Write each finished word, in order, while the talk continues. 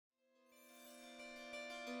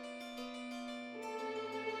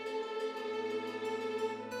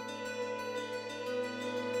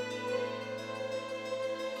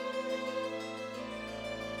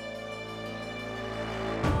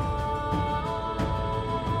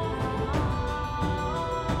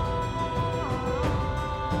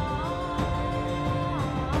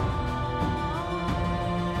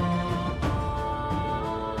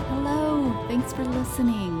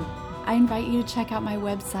listening. I invite you to check out my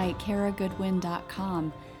website,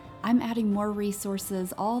 karagoodwin.com. I'm adding more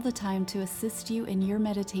resources all the time to assist you in your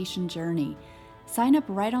meditation journey. Sign up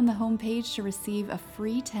right on the homepage to receive a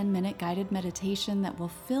free 10-minute guided meditation that will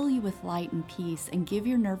fill you with light and peace and give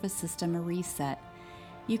your nervous system a reset.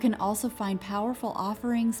 You can also find powerful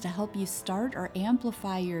offerings to help you start or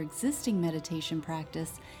amplify your existing meditation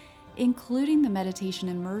practice, including the Meditation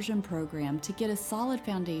Immersion Program to get a solid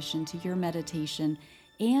foundation to your meditation,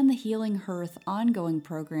 and the Healing Hearth ongoing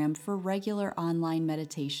program for regular online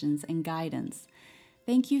meditations and guidance.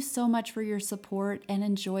 Thank you so much for your support and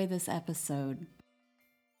enjoy this episode.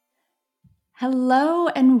 Hello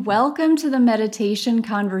and welcome to the Meditation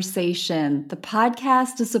Conversation, the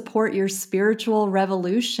podcast to support your spiritual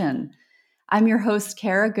revolution. I'm your host,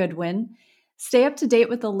 Kara Goodwin. Stay up to date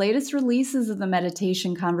with the latest releases of the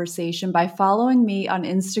Meditation Conversation by following me on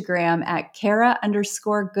Instagram at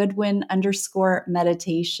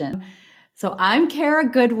Kara_Goodwin_meditation. So I'm Kara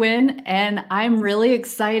Goodwin, and I'm really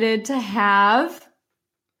excited to have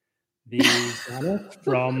the Zenith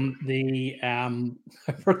from the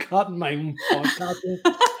I've forgotten my own podcast,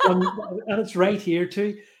 and it's right here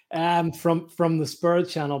too. From the Spirit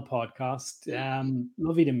Channel podcast.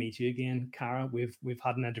 Lovely to meet you again, Cara. We've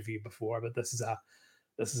had an interview before, but this is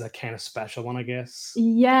a kind of special one, I guess.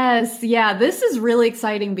 Yes, yeah, this is really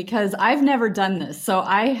exciting because I've never done this. So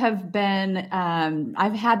I have been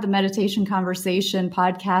I've had the Meditation Conversation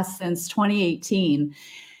podcast since 2018.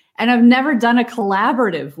 And I've never done a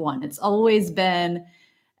collaborative one. It's always been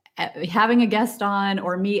having a guest on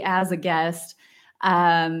or me as a guest.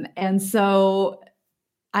 And so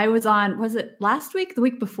I was on, was it last week? The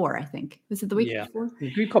week before, I think. Was it the week before?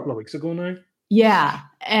 A couple of weeks ago now. Yeah.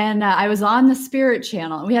 And I was on the Spirit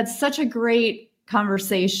Channel. And we had such a great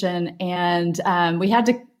conversation. And we had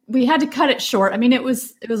to cut it short. I mean, it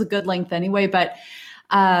was a good length anyway, but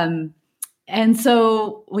and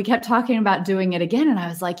so we kept talking about doing it again. And I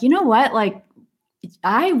was like, you know what? Like,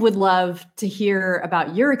 I would love to hear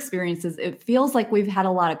about your experiences. It feels like we've had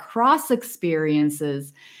a lot of cross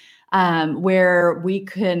experiences where we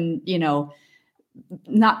can,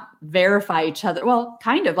 not verify each other. Well,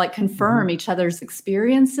 kind of like confirm each other's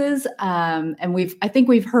experiences. And I think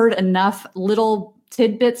we've heard enough little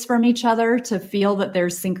tidbits from each other to feel that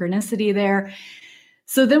there's synchronicity there.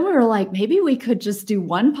 So then we were like, maybe we could just do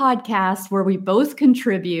one podcast where we both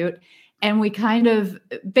contribute and we kind of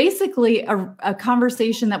basically a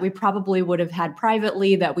conversation that we probably would have had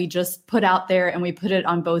privately that we just put out there and we put it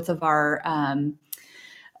on both of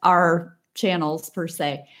our channels per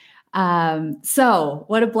se. So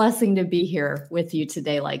what a blessing to be here with you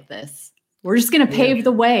today like this. We're just going to pave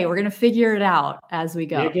the way. We're going to figure it out as we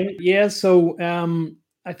go. Yeah. So,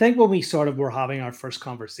 I think when we sort of were having our first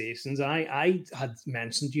conversations, I had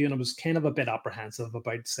mentioned to you, and I was kind of a bit apprehensive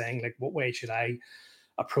about saying, like, what way should I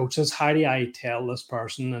approach this? How do I tell this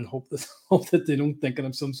person and hope that they don't think that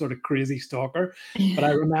I'm some sort of crazy stalker? But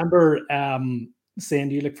I remember saying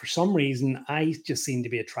to you, like, for some reason, I just seem to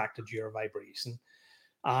be attracted to your vibration.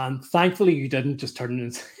 And thankfully, you didn't just turn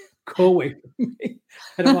and say, go away from me.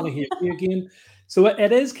 I don't want to hear you again. So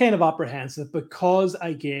it is kind of apprehensive because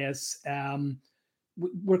I guess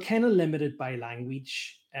we're kind of limited by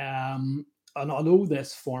language. And although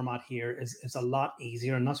this format here is a lot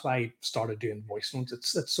easier, and that's why I started doing voice notes,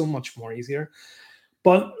 it's so much more easier.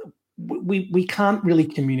 But we can't really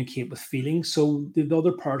communicate with feelings. So the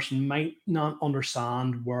other person might not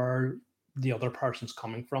understand where the other person's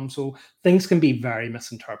coming from. So things can be very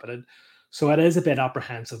misinterpreted. So it is a bit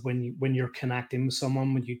apprehensive when you're connecting with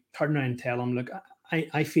someone, when you turn around and tell them, look,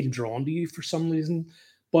 I feel drawn to you for some reason.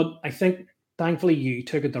 But I think thankfully you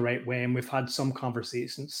took it the right way, and we've had some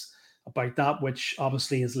conversations about that, which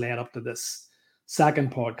obviously has led up to this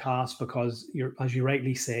second podcast, because as you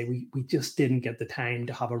rightly say, we just didn't get the time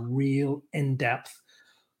to have a real in-depth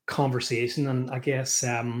conversation. And I guess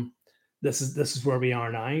this is where we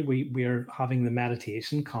are now. We're having the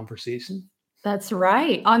meditation conversation. That's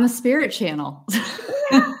right, on the Spirit Channel.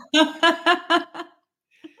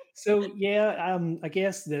 So yeah, I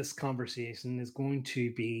guess this conversation is going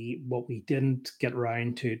to be what we didn't get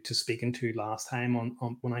around to speaking to last time on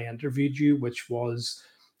when I interviewed you, which was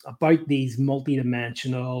about these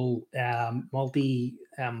multidimensional,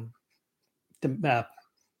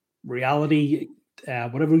 reality,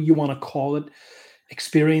 whatever you want to call it,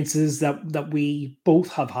 experiences that we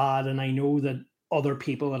both have had. And I know that other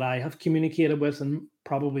people that I have communicated with, and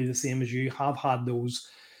probably the same as you, have had those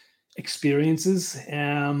experiences,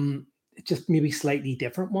 just maybe slightly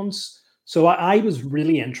different ones. So I was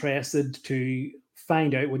really interested to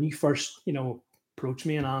find out, when you first, approached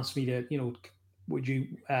me and asked me to, would you,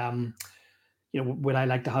 would I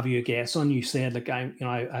like to have you a guest on? You said, like, I'm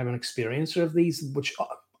an experiencer of these, which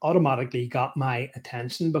automatically got my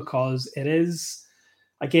attention, because it is,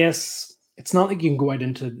 I guess, it's not like you can go out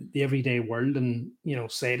into the everyday world and,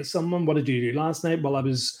 say to someone, what did you do last night? Well, I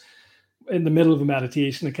was in the middle of a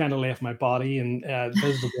meditation. I kind of left my body and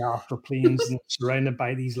visited the astral planes and surrounded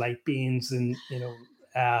by these light beings and,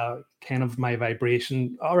 kind of my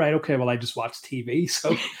vibration. All right. Okay. Well, I just watched TV.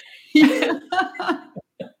 So Yeah.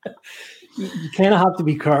 you kind of have to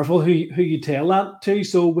be careful who you tell that to.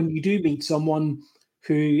 So when you do meet someone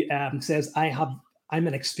who says, I'm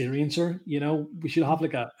an experiencer, we should have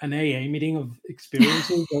like an AA meeting of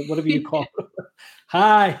experiences or whatever you call it.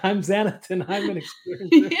 Hi, I'm Zenith and I'm an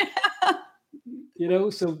experiencer. Yeah.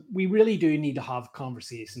 So we really do need to have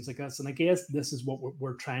conversations like this. And I guess this is what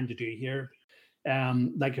we're trying to do here.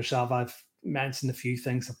 Like yourself, I've mentioned a few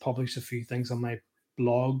things, I've published a few things on my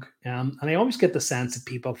blog. And I always get the sense that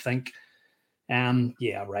people think,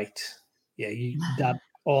 yeah, right. Yeah, that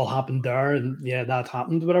all happened there, and yeah, that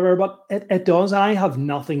happened, whatever. But it does. I have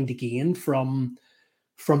nothing to gain from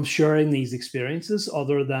sharing these experiences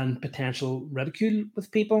other than potential ridicule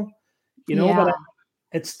with people, Yeah. But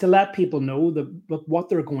it's to let people know that what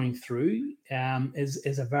they're going through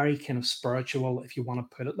is a very kind of spiritual, if you want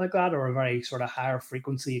to put it like that, or a very sort of higher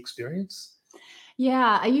frequency experience.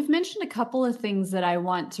 Yeah, you've mentioned a couple of things that I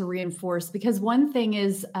want to reinforce, because one thing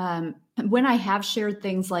is, when I have shared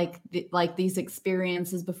things like these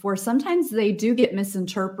experiences before, sometimes they do get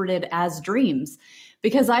misinterpreted as dreams,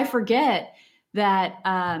 because I forget that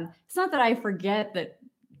it's not that I forget that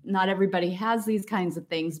not everybody has these kinds of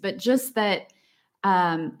things, but just that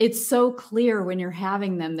it's so clear when you're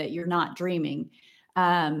having them that you're not dreaming.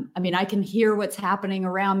 I mean, I can hear what's happening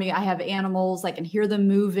around me. I have animals. I can hear them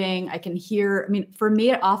moving. For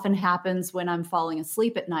me, it often happens when I'm falling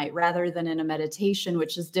asleep at night rather than in a meditation,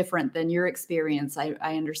 which is different than your experience. I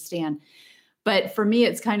understand. But for me,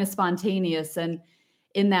 it's kind of spontaneous and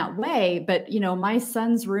in that way. But, my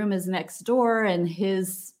son's room is next door, and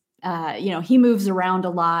his, he moves around a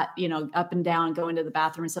lot, up and down, going to the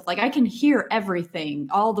bathroom and stuff. Like, I can hear everything,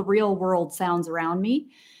 all the real world sounds around me.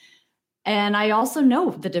 And I also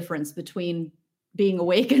know the difference between being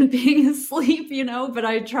awake and being asleep, but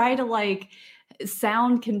I try to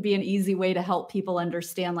sound can be an easy way to help people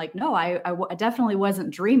understand, no, I definitely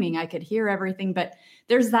wasn't dreaming. I could hear everything, but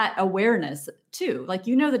there's that awareness too.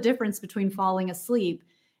 The difference between falling asleep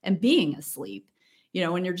and being asleep,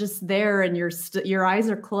 when you're just there and your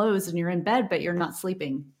eyes are closed and you're in bed, but you're not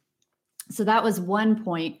sleeping. So that was one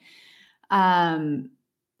point.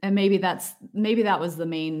 And maybe that was the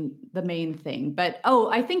main thing. But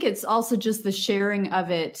I think it's also just the sharing of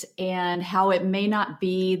it and how it may not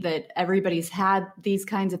be that everybody's had these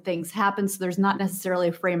kinds of things happen. So there's not necessarily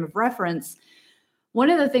a frame of reference. One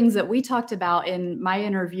of the things that we talked about in my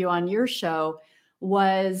interview on your show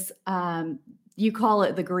was you call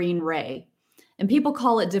it the green ray. And people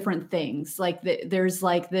call it different things. There's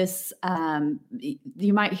this,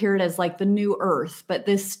 you might hear it as the new earth, but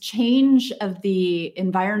this change of the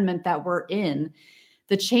environment that we're in,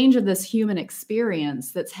 the change of this human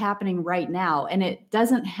experience that's happening right now. And it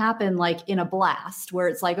doesn't happen in a blast where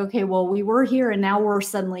it's okay, well, we were here and now we're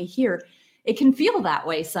suddenly here. It can feel that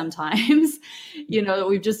way sometimes, that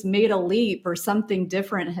we've just made a leap or something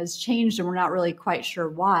different has changed and we're not really quite sure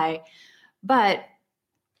why. But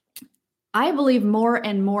I believe more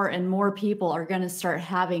and more and more people are going to start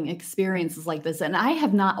having experiences like this. And I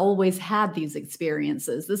have not always had these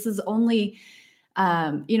experiences. This is only,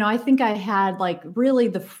 I think I had really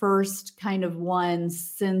the first kind of one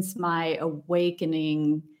since my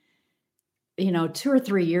awakening, 2 or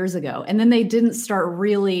 3 years ago. And then they didn't start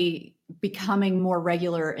really becoming more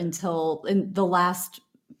regular until in the last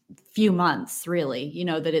few months, really,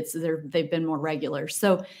 that they've been more regular.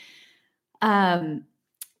 So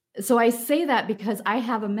I say that because I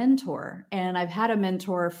have a mentor, and I've had a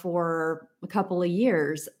mentor for a couple of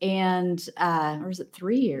years, and or is it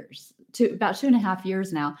 3 years? About 2.5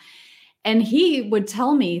 years now. And he would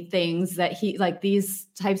tell me things that these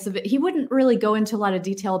types of, he wouldn't really go into a lot of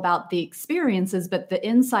detail about the experiences, but the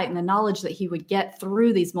insight and the knowledge that he would get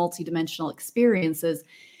through these multidimensional experiences.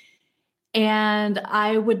 And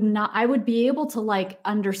I would be able to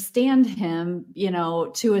understand him,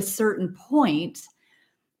 to a certain point.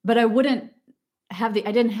 But I didn't have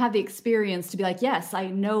the experience to be yes, I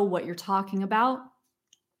know what you're talking about.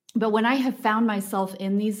 But when I have found myself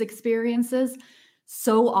in these experiences,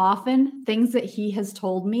 so often things that he has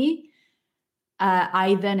told me,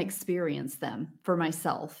 I then experience them for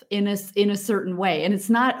myself in a certain way. And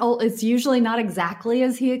it's usually not exactly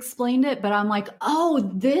as he explained it, but I'm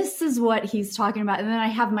oh, this is what he's talking about. And then I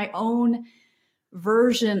have my own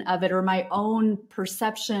version of it or my own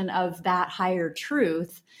perception of that higher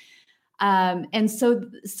truth. And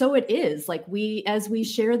so it is like as we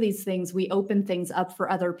share these things, we open things up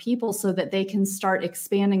for other people so that they can start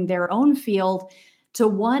expanding their own field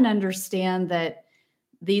to understand that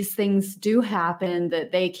these things do happen,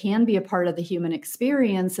 that they can be a part of the human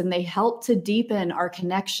experience, and they help to deepen our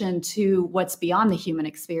connection to what's beyond the human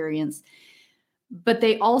experience. But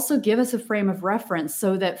they also give us a frame of reference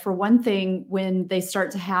so that, for one thing, when they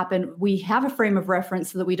start to happen, we have a frame of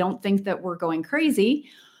reference so that we don't think that we're going crazy,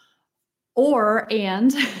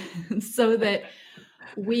 and so that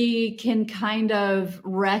we can kind of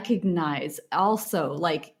recognize also,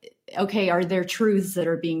 like, okay, are there truths that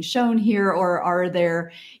are being shown here, or are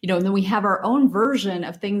there, and then we have our own version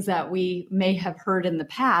of things that we may have heard in the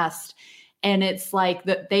past. And it's like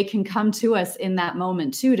that they can come to us in that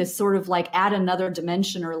moment too, to sort of like add another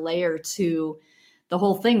dimension or layer to the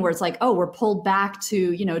whole thing, where it's like, oh, we're pulled back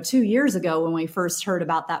to, 2 years ago when we first heard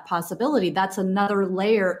about that possibility. That's another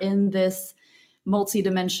layer in this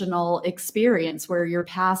multidimensional experience where your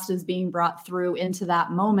past is being brought through into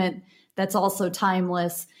that moment that's also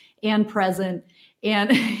timeless and present.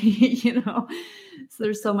 And, so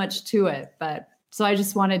there's so much to it. But so I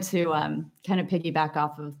just wanted to kind of piggyback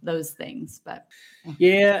off of those things. But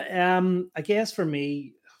yeah, I guess for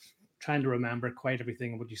me, trying to remember quite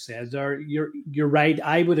everything what you said there, you're right.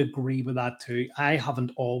 I would agree with that too. I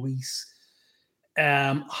haven't always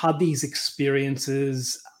had these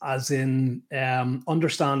experiences as in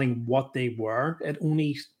understanding what they were. It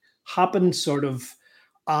only happened sort of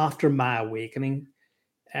after my awakening.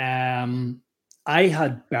 I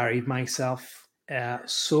had buried myself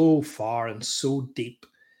so far and so deep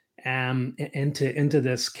into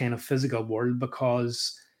this kind of physical world,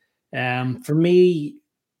 because for me,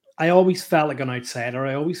 I always felt like an outsider.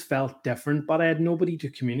 I always felt different, but I had nobody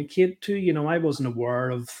to communicate to. I wasn't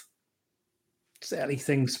aware of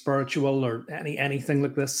anything spiritual or anything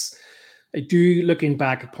like this. I do, looking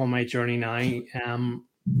back upon my journey now,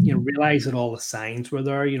 realize that all the signs were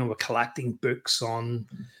there. We're collecting books on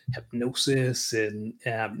hypnosis and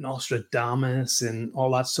Nostradamus and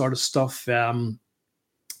all that sort of stuff.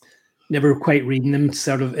 Never quite reading them,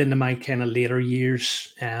 sort of into my kind of later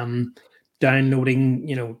years.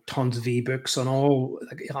 Downloading, tons of ebooks on all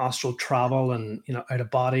like astral travel and out of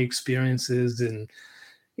body experiences and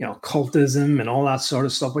occultism and all that sort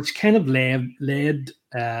of stuff, which kind of led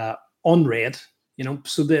unread.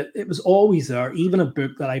 So that it was always there. Even a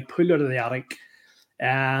book that I pulled out of the attic,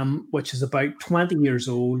 which is about 20 years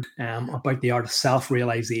old, about the art of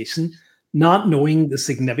self-realization, not knowing the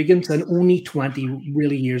significance, and only 20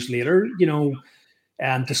 really years later,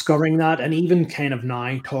 discovering that, and even kind of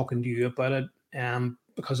now talking to you about it,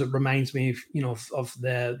 because it reminds me of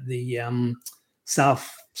the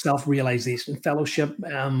self-realization fellowship,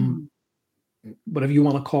 whatever you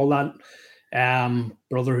want to call that,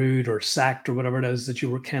 brotherhood or sect or whatever it is that you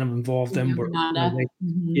were kind of involved in. Where,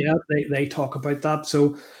 they talk about that.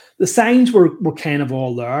 So the signs were kind of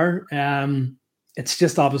all there. It's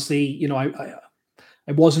just obviously, I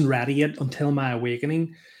wasn't ready yet until my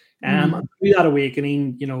awakening. Through that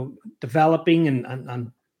awakening, developing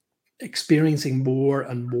and experiencing more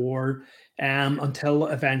and more, until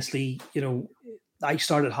eventually, I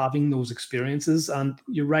started having those experiences. And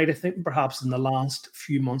you're right, I think perhaps in the last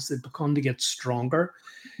few months they've begun to get stronger,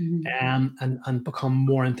 and become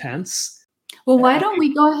more intense. Well, why don't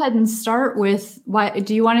we go ahead and start with,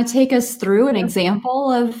 do you want to take us through an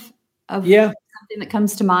example of something that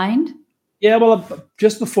comes to mind? Yeah, well,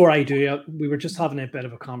 just before I do, we were just having a bit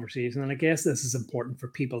of a conversation, and I guess this is important for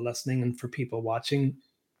people listening and for people watching.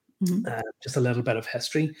 Just a little bit of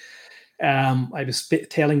history. I was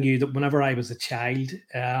telling you that whenever I was a child,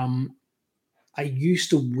 I used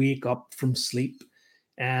to wake up from sleep,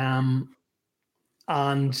 and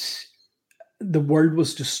the world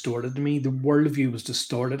was distorted to me. The worldview was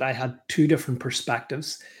distorted. I had two different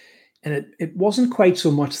perspectives, and it wasn't quite so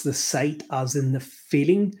much the sight as in the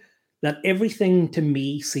feeling that everything to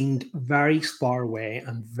me seemed very far away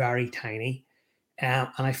and very tiny. And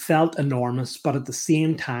I felt enormous, but at the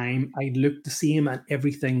same time, I looked the same and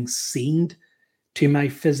everything seemed to my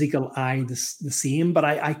physical eye the same, but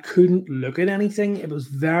I couldn't look at anything. It was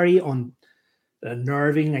very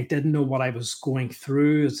unnerving. I didn't know what I was going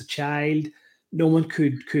through as a child. No one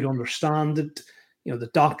could understand it. The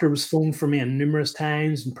doctor was phoned for me numerous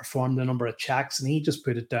times and performed a number of checks, and he just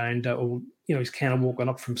put it down to, he's kind of woken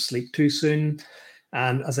up from sleep too soon.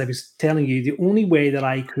 And as I was telling you, the only way that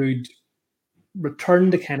I could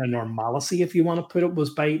return to kind of normalcy, if you want to put it,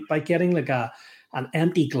 was by getting like an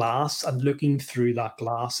empty glass and looking through that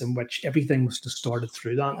glass, in which everything was distorted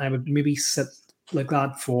through that. I would maybe sit like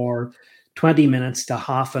that for 20 minutes to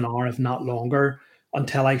half an hour, if not longer,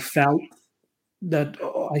 until I felt that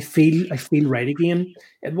I feel right again.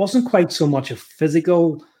 It wasn't quite so much a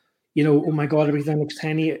physical, oh my God, everything looks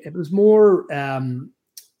tiny. It was more,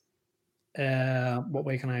 what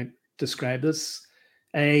way can I describe this?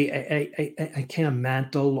 A kind of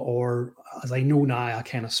mental, or as I know now, a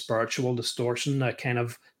kind of spiritual distortion, a kind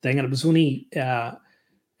of thing. And it was only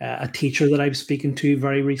a teacher that I was speaking to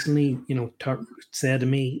very recently, said to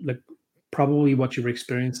me, like, probably what you were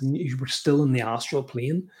experiencing, you were still in the astral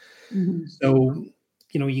plane. Mm-hmm. So,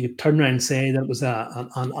 you could turn around and say that it was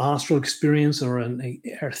an astral experience or an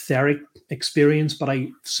etheric experience, but for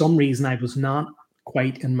some reason, I was not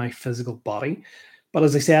quite in my physical body. But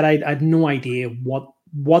as I said, I had no idea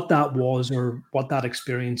what that was or what that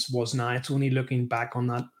experience was now. It's only looking back on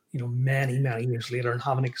that, many, many years later and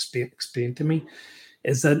having explained to me,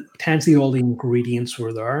 is that potentially all the ingredients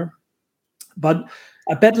were there. But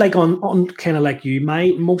a bit like on kind of like you,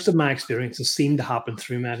 most of my experiences seem to happen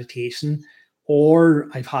through meditation, or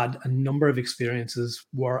I've had a number of experiences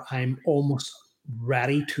where I'm almost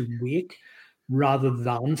ready to wake rather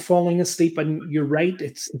than falling asleep. And you're right,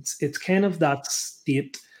 it's kind of that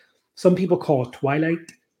state. Some people call it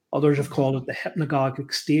twilight, others have called it the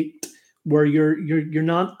hypnagogic state, where you're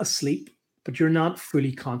not asleep, but you're not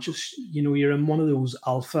fully conscious. You're in one of those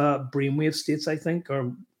alpha brainwave states, I think,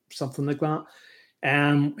 or something like that,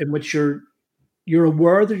 in which you're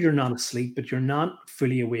aware that you're not asleep, but you're not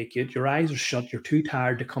fully awake yet. Your eyes are shut. You're too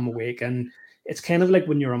tired to come awake, and it's kind of like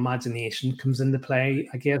when your imagination comes into play.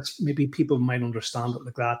 I guess maybe people might understand it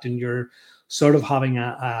like that, and you're sort of having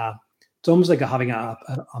it's almost like having a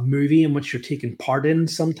movie in which you're taking part in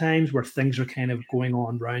sometimes, where things are kind of going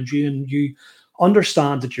on around you, and you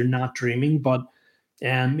understand that you're not dreaming, but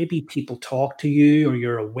maybe people talk to you, or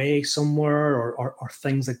you're away somewhere, or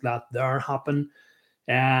things like that there happen.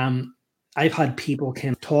 Um, I've had people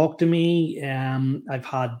kind of talk to me. I've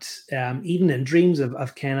had, even in dreams,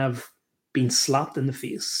 I've kind of been slapped in the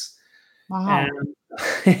face. Wow. Um,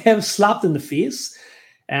 I was slapped in the face.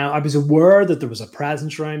 I was aware that there was a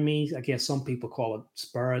presence around me. I guess some people call it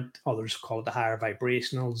spirit, others call it the higher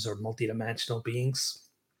vibrationals or multidimensional beings.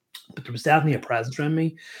 But there was definitely a presence around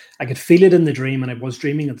me. I could feel it in the dream, and I was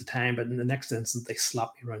dreaming at the time, but in the next instant, they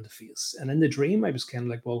slapped me around the face. And in the dream, I was kind of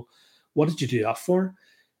like, well, what did you do that for?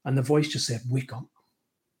 And the voice just said, wake up,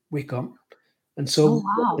 wake up. And Oh, so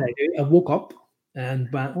what did wow. I do? I woke up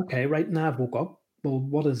and went, okay, right now I've woke up. Well,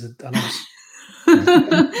 what is it? And I was,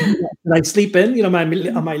 did I sleep in? Am I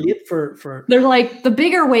late for They're like, the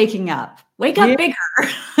bigger waking up. Wake yeah, up bigger.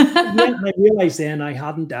 yeah, and I realized then I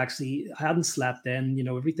hadn't slept in,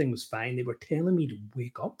 everything was fine. They were telling me to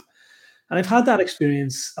wake up. And I've had that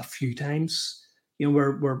experience a few times,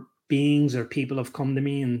 where beings or people have come to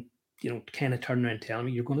me and, kind of turn around and tell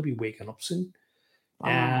me, you're going to be waking up soon.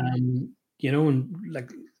 Wow. And like,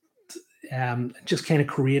 just kind of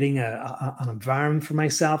creating an environment for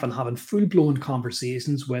myself and having full blown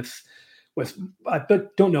conversations with I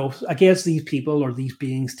don't know. I guess these people or these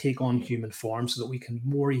beings take on human form so that we can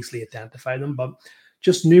more easily identify them. But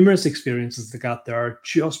just numerous experiences that got there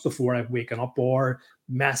just before I've waken up, or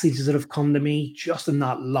messages that have come to me just in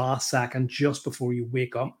that last second, just before you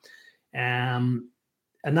wake up.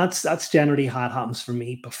 And that's generally how it happens for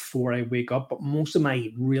me before I wake up. But most of my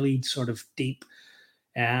really sort of deep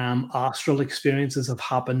astral experiences have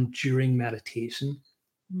happened during meditation.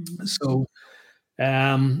 Mhm. So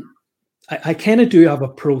I kind of do have a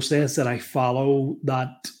process that I follow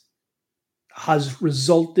that has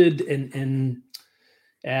resulted in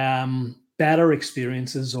better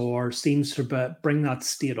experiences, or seems to bring that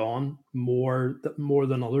state on more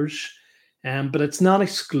than others. But it's not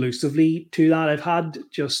exclusively to that. I've had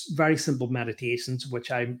just very simple meditations,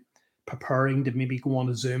 which I'm preparing to maybe go on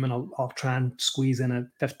a Zoom, and I'll try and squeeze in a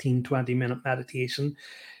 15-20 minute meditation.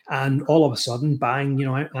 And all of a sudden, bang,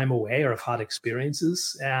 I'm away, or I've had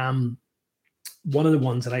experiences. One of the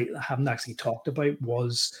ones that I haven't actually talked about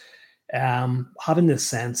was having this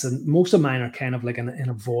sense, and most of mine are kind of like in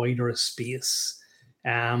a void or a space.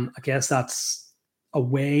 I guess that's a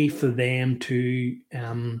way for them to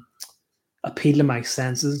appeal to my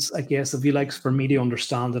senses, I guess, if you like, for me to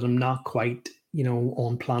understand that I'm not quite,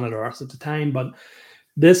 on planet Earth at the time. But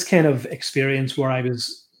this kind of experience where I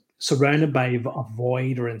was surrounded by a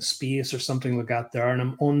void or in space or something like that there, and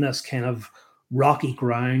I'm on this kind of rocky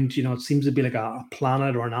ground. It seems to be like a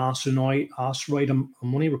planet or an asteroid. I'm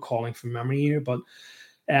only recalling from memory here, but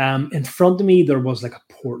in front of me there was like a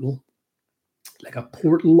portal,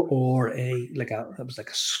 or it was like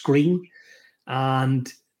a screen,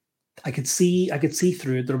 and I could see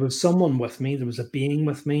through it. There was someone with me. There was a being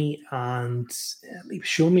with me, and he was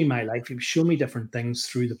showing me my life. He was showing me different things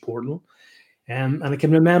through the portal. And I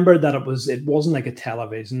can remember that it wasn't like a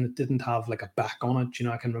television. It didn't have like a back on it.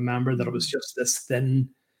 I can remember that it was just this thin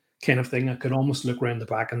kind of thing. I could almost look around the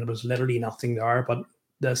back, and there was literally nothing there. But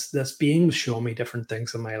this being was showing me different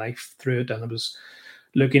things in my life through it, and I was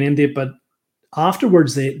looking into it. But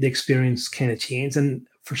afterwards, the experience kind of changed, and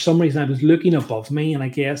for some reason, I was looking above me, and I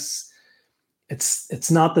guess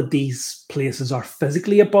it's not that these places are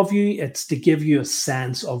physically above you. It's to give you a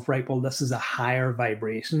sense of, right, well, this is a higher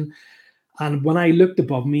vibration. And when I looked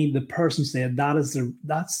above me, the person said that's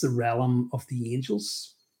the realm of the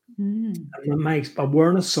angels. And my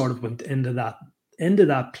awareness sort of went into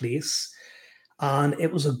that place, and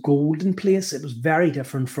it was a golden place. It was very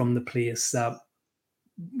different from the place that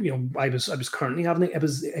I was currently having.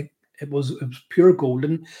 It was pure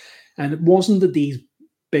golden, and it wasn't that these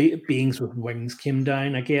beings with wings came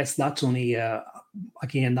down. I guess that's only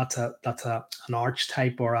again that's an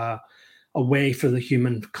archetype or a way for the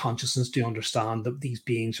human consciousness to understand that these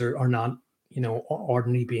beings are not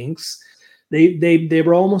ordinary beings. They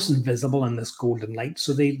were almost invisible in this golden light,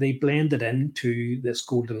 so they blended into this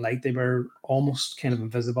golden light. They were almost kind of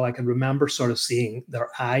invisible. I can remember sort of seeing their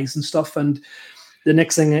eyes and stuff, and the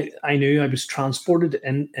next thing I knew, I was transported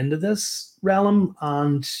into this realm,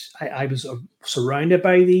 and I was surrounded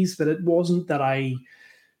by these. But it wasn't that I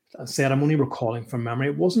said, I'm only recalling from memory.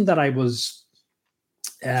 It wasn't that I was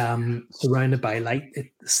surrounded by light.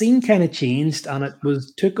 The scene kind of changed, and it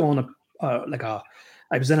took on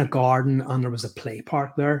I was in a garden, and there was a play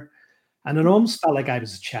park there, and it almost felt like I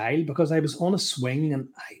was a child because I was on a swing, and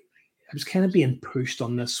I was kind of being pushed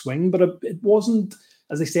on this swing. But it wasn't,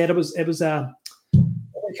 as I said, it was a,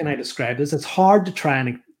 how can I describe this? It's hard to try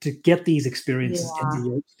and to get these experiences into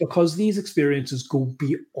words, because these experiences go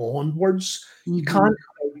beyond words. You can't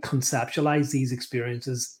conceptualize these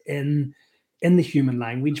experiences in the human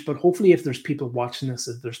language. But hopefully, if there's people watching this,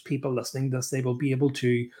 if there's people listening to this, they will be able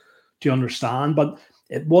to understand. But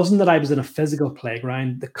it wasn't that I was in a physical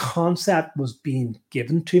playground. The concept was being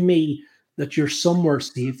given to me that you're somewhere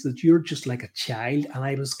safe, that you're just like a child. And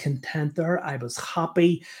I was content there. I was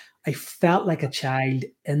happy. I felt like a child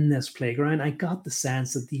in this playground. I got the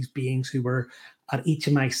sense that these beings who were at each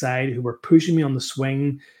of my side, who were pushing me on the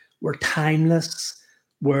swing, were timeless,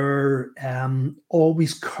 were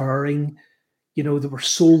always caring. They were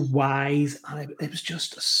so wise. And it was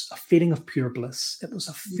just a feeling of pure bliss. It was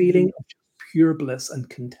a feeling of pure bliss and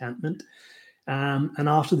contentment. And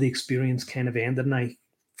after the experience kind of ended, and I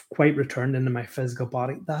quite returned into my physical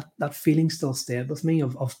body, that feeling still stayed with me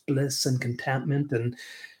of bliss and contentment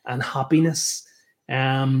and happiness.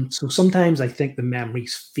 So sometimes I think the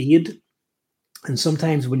memories fade, and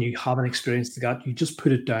sometimes when you have an experience like that, you just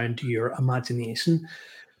put it down to your imagination.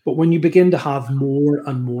 But when you begin to have more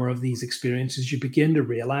and more of these experiences, you begin to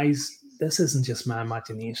realize this isn't just my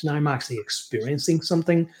imagination. I'm actually experiencing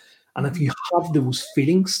something. And if you have those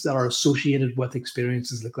feelings that are associated with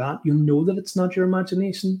experiences like that, you know that it's not your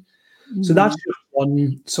imagination. So that's just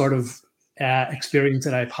one sort of experience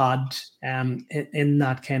that I've had in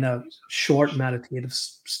that kind of short meditative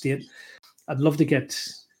state. I'd love to get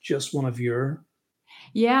just one of your.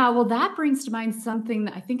 Yeah, well, that brings to mind something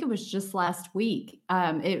that I think it was just last week.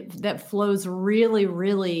 That flows really,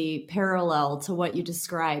 really parallel to what you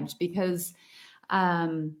described, because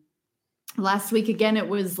last week, again, it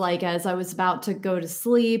was like as I was about to go to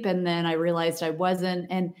sleep, and then I realized I wasn't.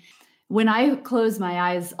 And when I close my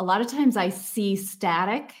eyes, a lot of times I see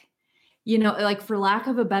static, like, for lack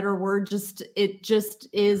of a better word, it just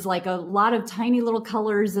is like a lot of tiny little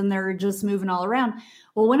colors, and they're just moving all around.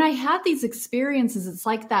 Well, when I had these experiences, it's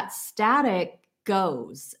like that static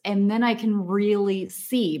goes, and then I can really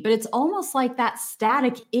see. But it's almost like that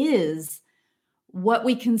static is what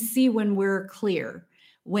we can see when we're clear.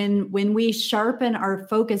 When we sharpen our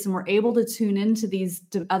focus and we're able to tune into these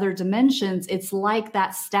other dimensions, it's like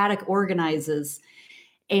that static organizes.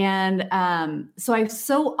 And so I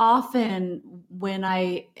so often, when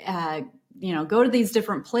I go to these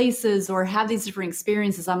different places or have these different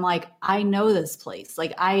experiences, I'm like, I know this place.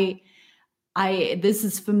 Like this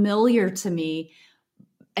is familiar to me.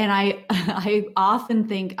 And I often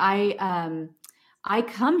think I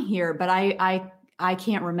come here, but I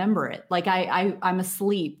can't remember it. Like I'm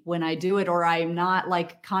asleep when I do it, or I'm not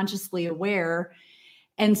like consciously aware.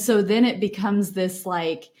 And so then it becomes this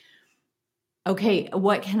like, okay,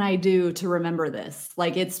 what can I do to remember this?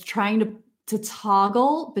 Like, it's trying to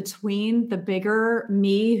toggle between the bigger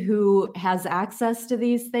me who has access to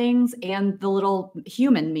these things and the little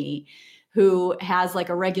human me who has like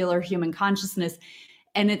a regular human consciousness.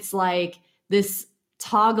 And it's like this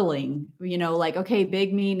toggling, like, okay,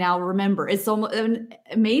 big me, now remember. It's almost,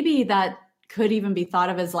 maybe that could even be thought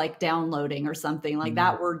of as like downloading or something. Like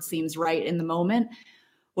that word seems right in the moment,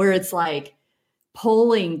 where it's like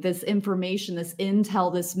pulling this information, this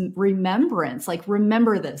intel, this remembrance, like,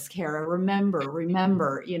 remember this, Kara, remember,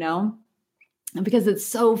 and because it's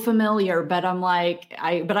so familiar, but I'm like,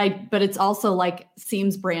 but it's also like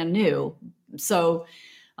seems brand new. So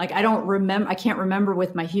like, I can't remember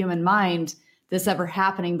with my human mind this ever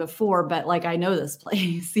happening before, but like, I know this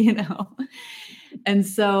place, And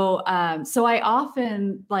so, so I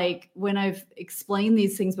often, like, when I've explained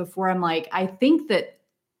these things before, I'm like, I think that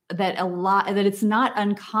it's not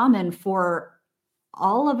uncommon for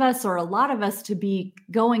all of us, or a lot of us, to be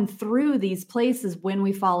going through these places when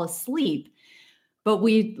we fall asleep, but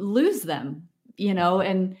we lose them,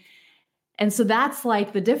 and so that's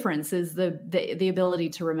like the difference, is the ability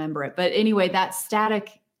to remember it. But anyway, that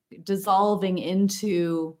static dissolving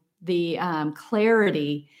into the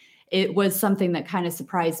clarity, it was something that kind of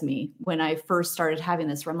surprised me when I first started having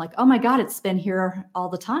this, where I'm like, oh my God, it's been here all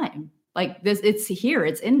the time. Like this, it's here,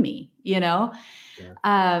 it's in me, Yeah.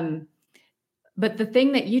 But the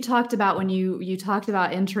thing that you talked about when you talked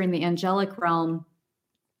about entering the angelic realm,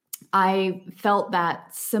 I felt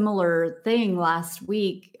that similar thing last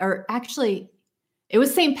week, or actually it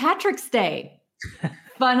was St. Patrick's Day,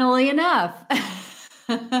 funnily enough.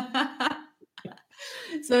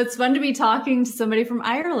 So it's fun to be talking to somebody from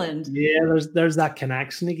Ireland. Yeah, there's that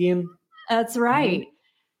connection again. That's right.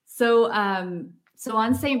 So so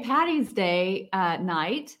on St. Patty's Day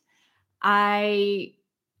night, I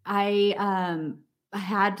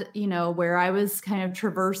had, where I was kind of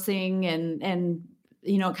traversing and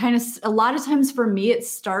kind of, a lot of times for me, it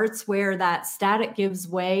starts where that static gives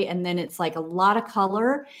way, and then it's like a lot of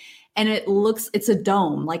color, and it's a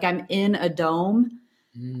dome. Like I'm in a dome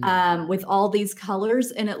with all these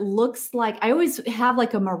colors, and it looks like, I always have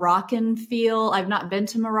like a Moroccan feel. I've not been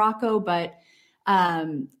to Morocco, but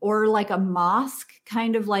or like a mosque,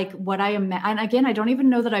 kind of like what I am. And again, I don't even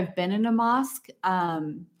know that I've been in a mosque,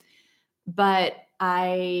 but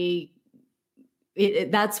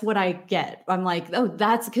that's what I get. I'm like, oh,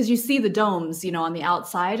 that's because you see the domes, on the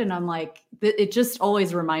outside, and I'm like, it just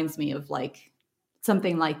always reminds me of like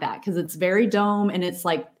something like that, because it's very dome, and it's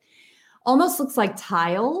like almost looks like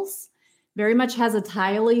tiles. Very much has a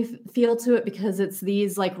tiley feel to it, because it's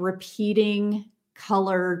these like repeating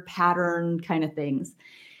colored pattern kind of things.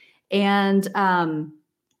 And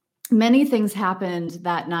many things happened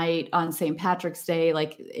that night on St. Patrick's Day,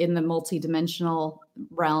 like in the multidimensional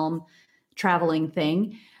realm traveling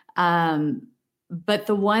thing. But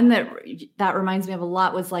the one that reminds me of a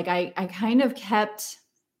lot was like, I kind of kept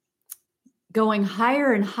going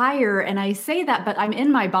higher and higher. And I say that, but I'm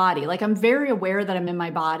in my body. Like I'm very aware that I'm in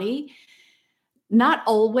my body. Not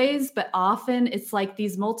always, but often it's like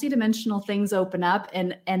these multidimensional things open up,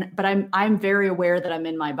 but I'm very aware that I'm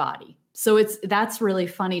in my body. So that's really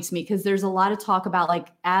funny to me, because there's a lot of talk about like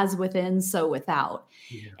as within, so without.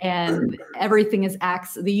 Yeah. And everything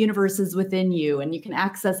the universe is within you, and you can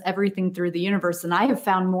access everything through the universe. And I have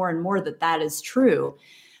found more and more that is true.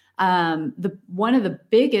 One of the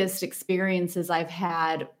biggest experiences I've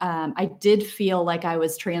had, I did feel like I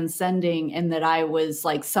was transcending, and that I was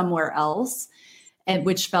like somewhere else, and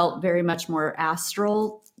which felt very much more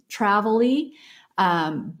astral travel-y.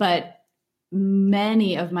 But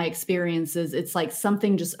many of my experiences, it's like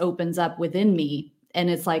something just opens up within me, and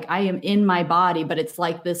it's like I am in my body, but it's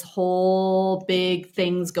like this whole big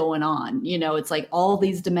thing's going on. It's like all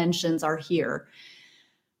these dimensions are here.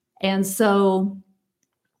 And so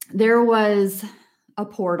there was a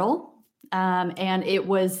portal, and it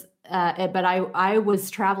was, but I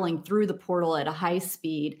was traveling through the portal at a high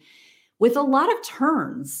speed with a lot of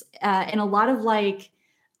turns, and a lot of like,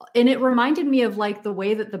 and it reminded me of like the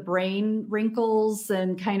way that the brain wrinkles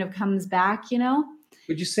and kind of comes back,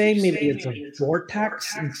 Would you say maybe it's a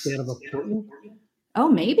vortex instead of a portal? Oh,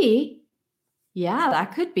 maybe. Yeah,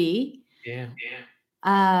 that could be. Yeah.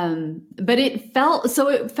 But it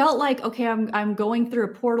felt like, okay, I'm going through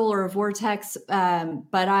a portal or a vortex.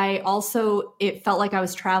 But it felt like I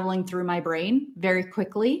was traveling through my brain very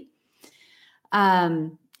quickly.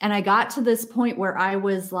 And I got to this point where I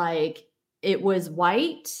was like, it was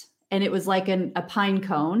white, and it was like a pine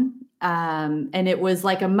cone. And it was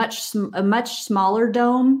like a much smaller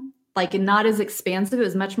dome, like not as expansive. It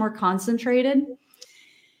was much more concentrated.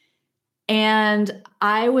 And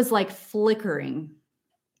I was like flickering.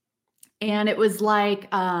 And it was like,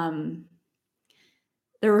 there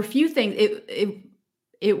were a few things.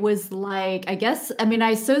 it was like, I guess, I mean,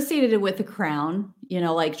 I associated it with the crown,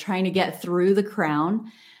 like trying to get through the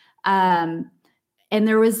crown. And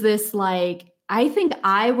there was this like, I think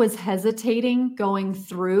I was hesitating going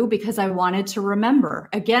through because I wanted to remember.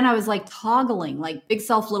 Again, I was like toggling, like big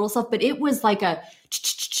self, little self, but it was like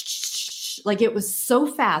like it was so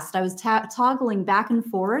fast. I was toggling back and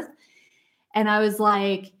forth. And I was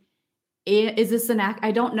like, is this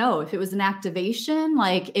I don't know if it was an activation,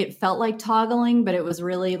 like it felt like toggling, but it was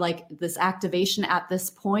really like this activation at this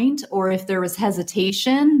point, or if there was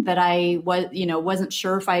hesitation that I wasn't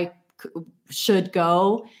sure if I should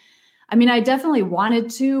go. I mean, I definitely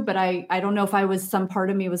wanted to, but I don't know if some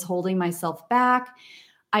part of me was holding myself back.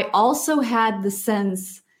 I also had the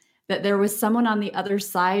sense that there was someone on the other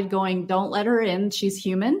side going, don't let her in. She's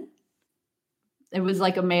human. It was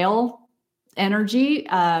like a male energy,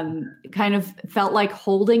 kind of felt like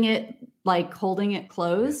holding it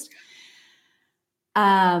closed.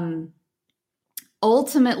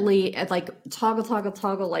 Ultimately, like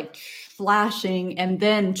toggle, like flashing. And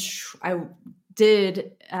then I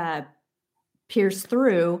did pierce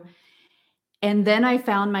through. And then I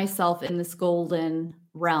found myself in this golden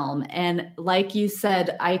realm. And like you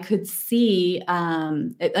said, I could see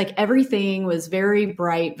like everything was very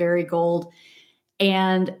bright, very gold.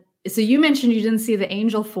 And so you mentioned you didn't see the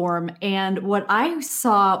angel form. And what I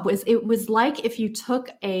saw was, it was like if you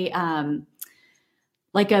took a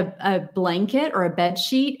blanket or a bed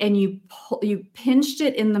sheet and you pinched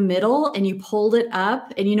it in the middle and you pulled it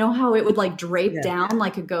up, and you know how it would like drape down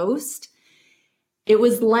like a ghost. It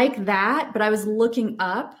was like that, but I was looking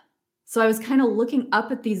up. So I was kind of looking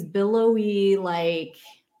up at these billowy, like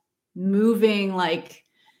moving, like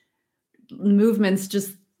movements,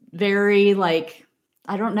 just very like,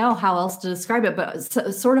 I don't know how else to describe it, but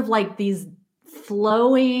sort of like these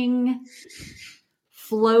floating,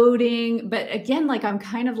 but again, like I'm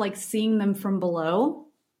kind of like seeing them from below,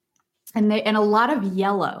 and a lot of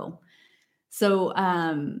yellow. So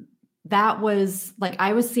that was like,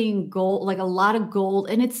 I was seeing gold, like a lot of gold,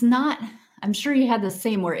 and it's not, I'm sure you had the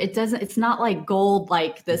same, where it's not like gold,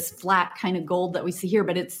 like this flat kind of gold that we see here,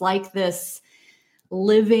 but it's like this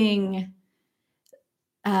living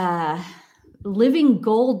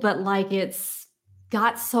gold, but like it's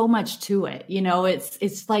got so much to it,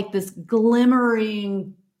 it's like this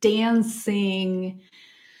glimmering, dancing,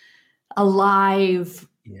 alive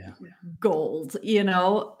gold,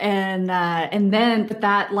 and then but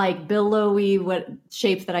that like billowy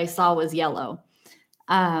shape that I saw was yellow.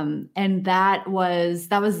 And that was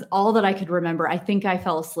all that I could remember. I think I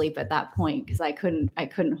fell asleep at that point because I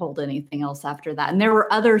couldn't hold anything else after that. And there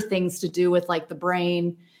were other things to do with like the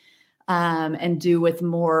brain, and do with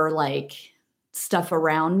more like stuff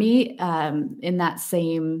around me, in that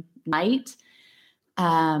same night.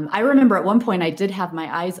 I remember at one point I did have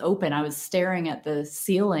my eyes open. I was staring at the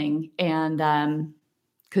ceiling and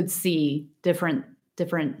could see different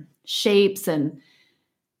shapes and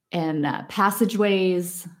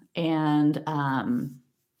passageways. And I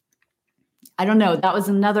don't know, that was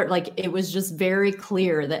another, like, it was just very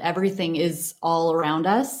clear that everything is all around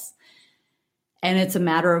us. And it's a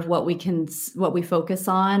matter of what we focus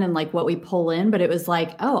on and like what we pull in. But it was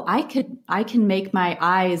like, oh, I can make my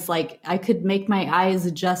eyes, like I could make my eyes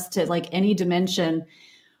adjust to like any dimension,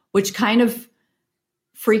 which kind of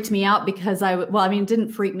freaked me out because it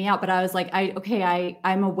didn't freak me out, but I was like,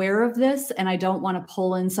 I'm aware of this and I don't want to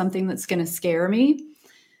pull in something that's going to scare me.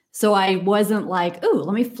 So I wasn't like, oh,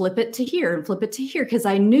 let me flip it to here and flip it to here. Cause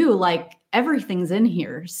I knew like everything's in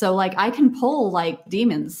here. So like I can pull like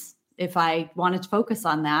demons. If I wanted to focus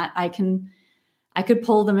on that, I could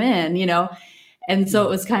pull them in, And so it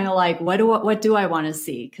was kind of like, what do I want to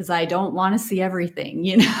see? Cause I don't want to see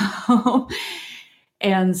everything,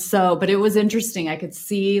 And so, but it was interesting. I could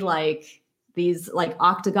see like these like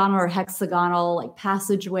octagonal or hexagonal, like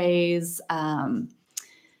passageways, and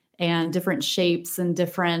different shapes and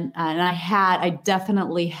different, and I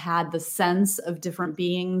definitely had the sense of different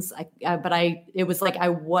beings. It was like I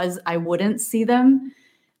wouldn't see them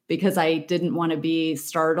because I didn't want to be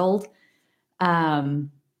startled.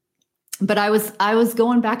 But I was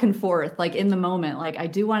going back and forth, like in the moment, like I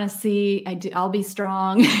do want to see, I'll be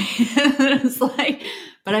strong. It's like,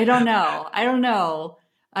 but I don't know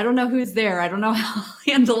who's there. I don't know how I'll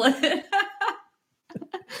handle it.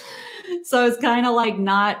 So it's kind of like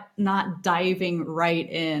not diving right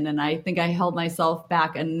in. And I think I held myself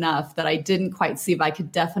back enough that I didn't quite see, but I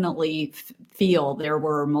could definitely feel there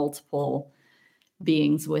were multiple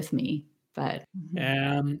beings with me. But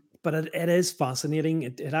it is fascinating.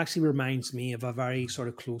 It actually reminds me of a very sort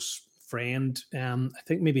of close friend. I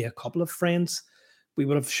think maybe a couple of friends we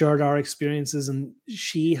would have shared our experiences, and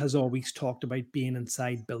she has always talked about being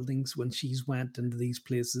inside buildings when she's went into these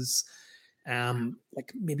places,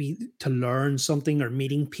 like maybe to learn something or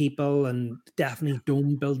meeting people, and definitely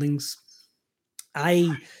dome buildings.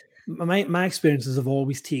 I my experiences have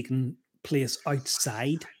always taken place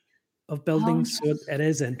outside of Oh, buildings, so it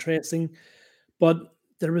is interesting. But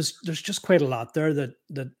there's just quite a lot there that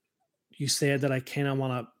you said that I kind of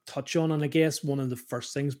want to touch on. And I guess one of the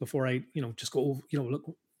first things before I, just go, look,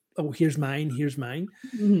 oh, here's mine,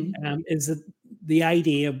 mhm. is that the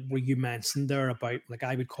idea where you mentioned there about, like,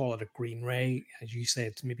 I would call it a green ray, as you said,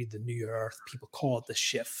 it's maybe the new earth. People call it the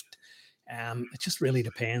shift. It just really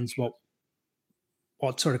depends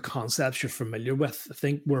what sort of concepts you're familiar with. I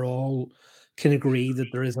think we're all can agree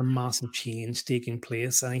that there is a massive change taking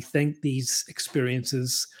place. And I think these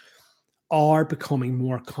experiences are becoming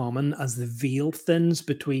more common as the veil thins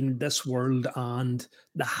between this world and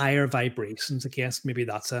the higher vibrations. I guess maybe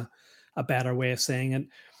that's a better way of saying it.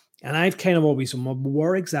 And I've kind of always wondered,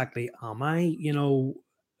 where exactly am I?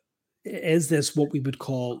 Is this what we would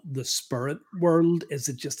call the spirit world? Is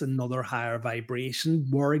it just another higher vibration?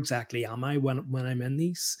 Where exactly am I when I'm in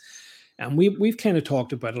these? And we've kind of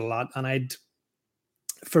talked about it a lot. And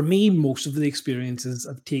for me, most of the experiences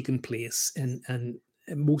have taken place and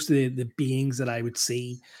most of the beings that I would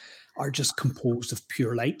see are just composed of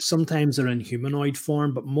pure light. Sometimes they're in humanoid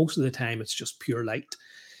form, but most of the time it's just pure light.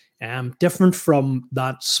 Different from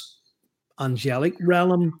that angelic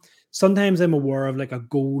realm. Sometimes I'm aware of like a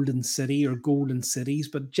golden city or golden cities,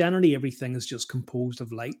 but generally everything is just composed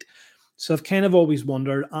of light. So I've kind of always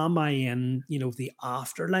wondered, am I in, the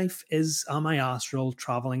afterlife? Am I astral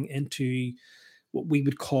traveling into what we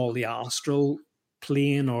would call the astral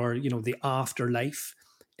plane, or, the afterlife?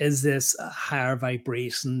 Is this a higher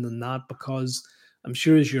vibration than that? Because I'm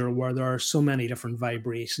sure, as you're aware, there are so many different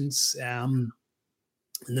vibrations. And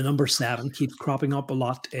the number seven keeps cropping up a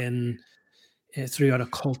lot in throughout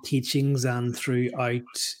occult teachings and throughout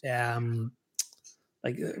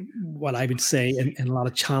what I would say in a lot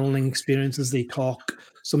of channeling experiences. They talk,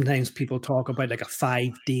 sometimes people talk about like a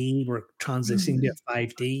 5D, we're transitioning to Mhm. a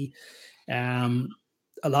 5D.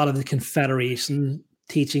 A lot of the Confederation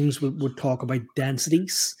teachings would talk about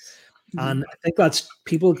densities. And Mhm. I think that's,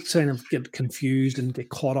 people kind of get confused and get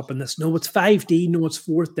caught up in this. No, it's 5D. No, it's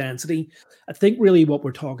fourth density. I think really what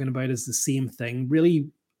we're talking about is the same thing.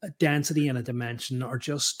 Really, a density and a dimension are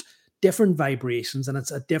just different vibrations, and it's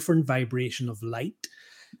a different vibration of light.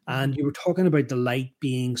 And you were talking about the light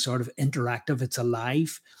being sort of interactive, it's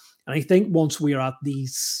alive. And I think once we are at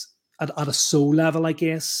these, at a soul level, I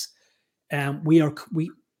guess,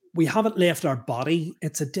 we haven't left our body.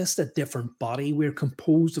 It's just a different body. We're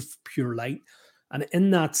composed of pure light, and in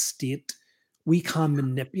that state, we can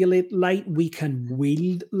manipulate light. We can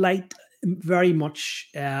wield light very much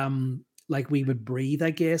like we would breathe,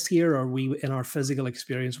 I guess. Here, or we in our physical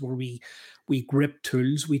experience, where we grip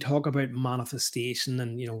tools. We talk about manifestation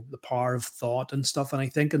and the power of thought and stuff. And I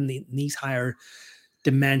think in these higher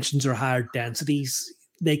dimensions or higher densities,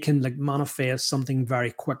 they can like manifest something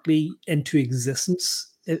very quickly into existence.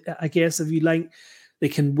 I guess, if you like, they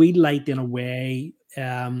can wield light in a way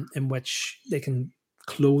in which they can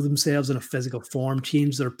clothe themselves in a physical form,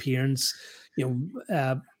 change their appearance. You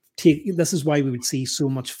take this is why we would see so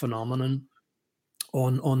much phenomenon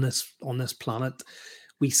on this planet.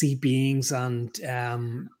 We see beings and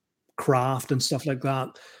craft and stuff like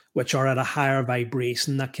that, which are at a higher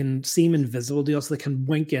vibration that can seem invisible to us. They can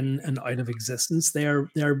wink in and out of existence.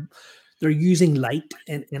 They're using light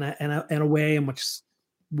in a way in which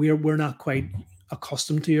we're not quite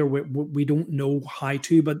accustomed to, or we don't know how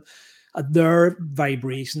to. But at their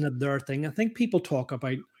vibration, at their thing, I think people talk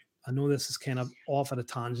about. I know this is kind of off at a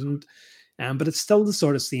tangent, but it's still the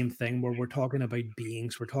sort of same thing where we're talking about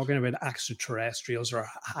beings, we're talking about extraterrestrials or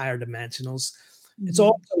higher dimensionals. It's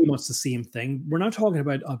all Mhm. pretty much the same thing. We're not talking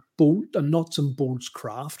about a boat, a nuts and bolts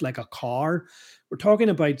craft like a car. We're talking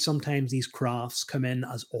about, sometimes these crafts come in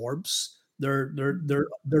as orbs. They're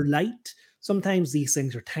light. Sometimes these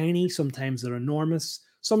things are tiny. Sometimes they're enormous.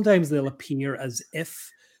 Sometimes they'll appear as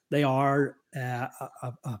if they are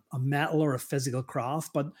a metal or a physical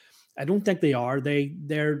craft, but I don't think they are.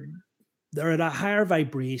 They're at a higher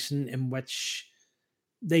vibration in which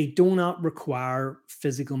they do not require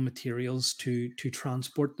physical materials to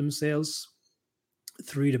transport themselves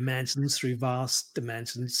through dimensions, through vast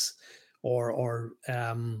dimensions, or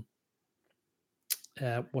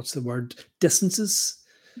what's the word, distances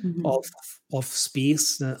of Mhm. of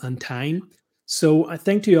space and time. So I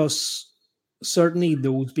think, to us, certainly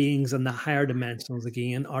those beings in the higher dimensions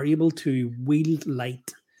again are able to wield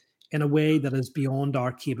light in a way that is beyond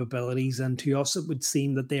our capabilities. And to us, it would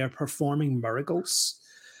seem that they are performing miracles.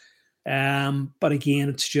 But again,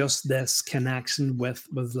 it's just this connection with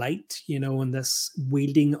light, and this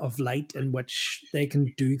wielding of light in which they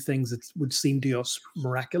can do things that would seem to us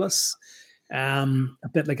miraculous. A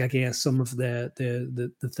bit like, I guess, some of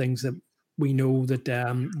the things that we know that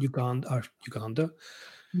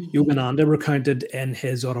Yogananda recounted in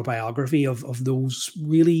his autobiography of those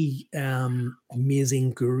really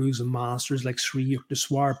amazing gurus and masters like Sri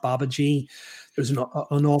Yukteswar Babaji. There's an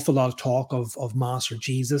awful lot of talk of Master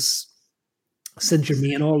Jesus, Saint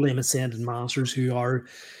Germain, all them ascended masters who are,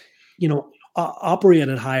 operate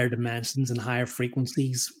at higher dimensions and higher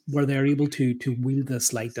frequencies, where they're able to wield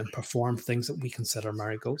this light and perform things that we consider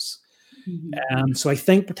miracles. So I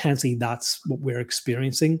think potentially that's what we're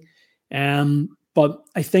experiencing. But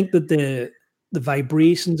I think that the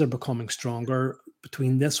vibrations are becoming stronger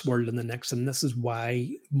between this world and the next, and this is why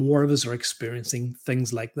more of us are experiencing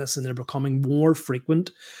things like this, and they're becoming more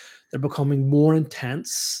frequent. They're becoming more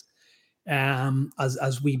intense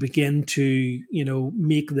as we begin to,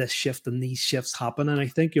 make this shift and these shifts happen. And I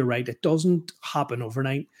think you're right; it doesn't happen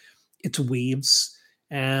overnight. It's waves,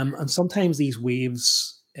 and sometimes these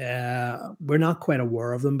waves, we're not quite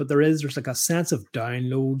aware of them, but there's like a sense of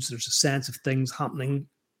downloads. There's a sense of things happening.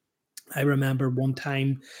 I remember one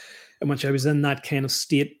time in which I was in that kind of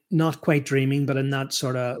state, not quite dreaming, but in that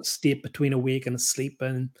sort of state between awake and asleep.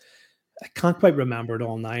 And I can't quite remember it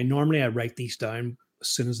all now. Normally I write these down as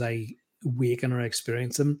soon as I awaken or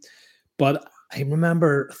experience them. But I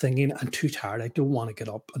remember thinking, I'm too tired. I don't want to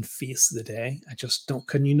get up and face the day. I just don't.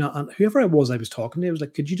 Can you not? And whoever I was talking to, I was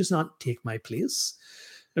like, could you just not take my place?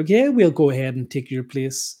 Okay, we'll go ahead and take your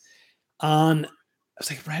place. And I was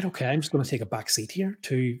like, right, okay, I'm just going to take a back seat here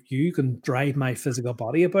to you can drive my physical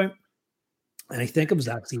body about. And I think it was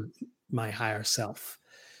actually my higher self.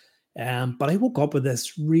 But I woke up with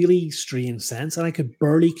this really strange sense, and I could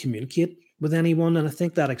barely communicate with anyone. And I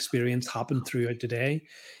think that experience happened throughout the day.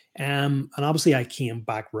 And obviously I came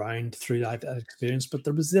back round through that experience, but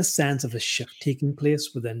there was this sense of a shift taking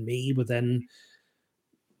place within me, within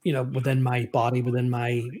my body, within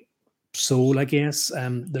my soul, I guess.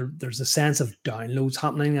 There's a sense of downloads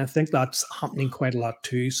happening. I think that's happening quite a lot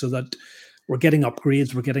too, so that we're getting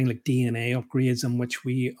upgrades. We're getting like DNA upgrades in which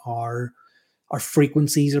our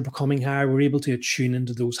frequencies are becoming higher. We're able to attune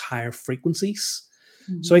into those higher frequencies.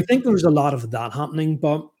 Mm-hmm. So I think there's a lot of that happening,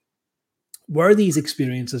 but where these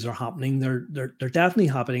experiences are happening, they're definitely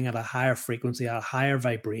happening at a higher frequency, at a higher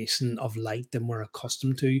vibration of light than we're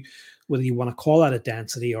accustomed to. Whether you want to call that a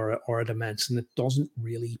density or a dimension, it doesn't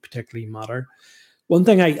really particularly matter. One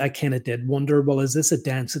thing I kind of did wonder, well, is this a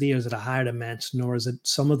density, or is it a higher dimension, or is it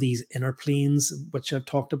some of these inner planes, which I've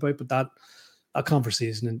talked about? But that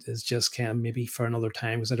conversation is just kind of maybe for another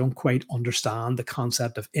time, because I don't quite understand the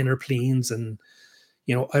concept of inner planes and,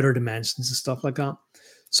 outer dimensions and stuff like that.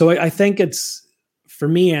 So I think it's, for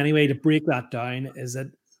me anyway, to break that down, is that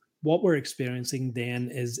what we're experiencing then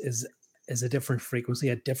is a different frequency,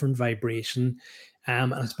 a different vibration.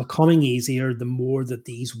 And it's becoming easier the more that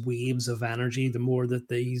these waves of energy, the more that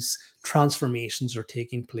these transformations are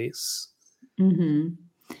taking place. Mm-hmm.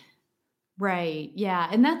 Right. Yeah.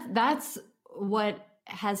 And that's what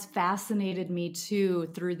has fascinated me too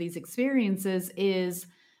through these experiences, is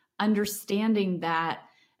understanding that,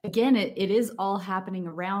 again, it is all happening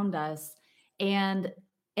around us, and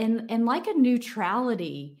like a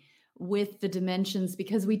neutrality with the dimensions,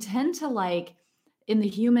 because we tend to, like, in the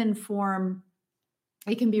human form,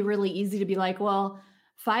 it can be really easy to be like, well,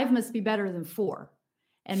 5 must be better than 4,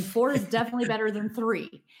 and 4 is definitely better than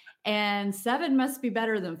 3, and 7 must be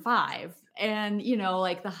better than 5. And,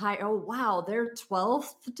 like the high, oh, wow, they're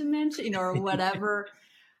 12th dimension, or whatever.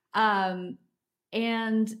 And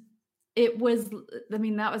it was,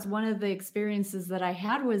 that was one of the experiences that I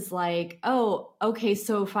had, was like, oh, okay,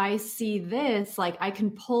 so if I see this, like, I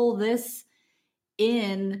can pull this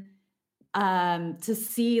in to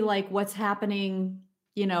see like what's happening,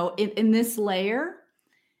 in this layer.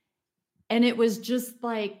 And it was just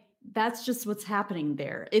like, that's just what's happening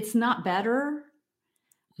there. It's not better.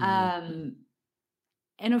 Mm-hmm.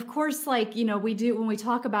 And of course, like, we do, when we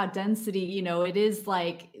talk about density, it is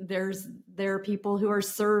like, there are people who are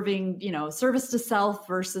serving, service to self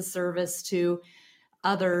versus service to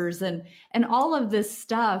others, and all of this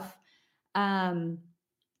stuff,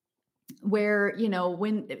 where,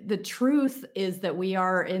 when the truth is that we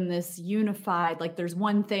are in this unified, like, there's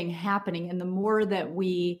one thing happening, and the more that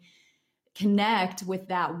we connect with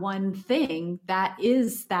that one thing, that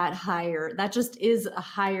is that higher, that just is a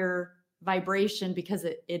higher vibration because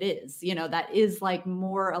it is, you know, that is like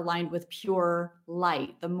more aligned with pure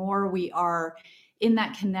light. The more we are in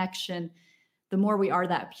that connection, the more we are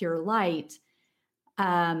that pure light.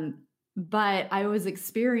 But I was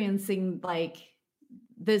experiencing like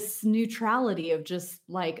this neutrality of just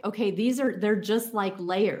like, okay, they're just like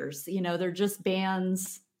layers, you know, they're just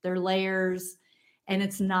bands, they're layers. And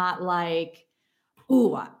it's not like,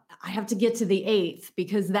 ooh, I have to get to the 8th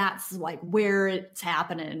because that's like where it's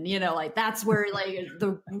happening, you know, like that's where like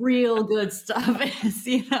the real good stuff is,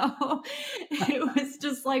 you know. It was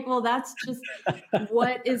just like, well, that's just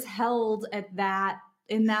what is held at that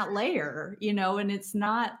in that layer, you know, and it's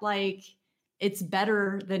not like it's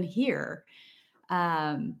better than here.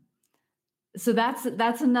 So that's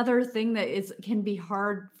another thing that can be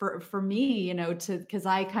hard for me, you know, because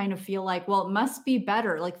I kind of feel like, well, it must be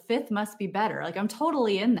better. Like 5th must be better. Like I'm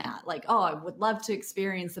totally in that. Like, oh, I would love to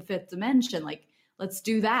experience the 5th dimension. Like, let's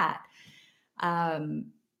do that.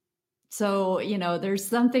 So, you know, there's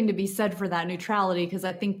something to be said for that neutrality, because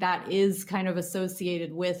I think that is kind of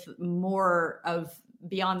associated with more of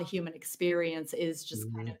beyond the human experience is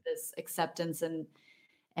just kind of this acceptance and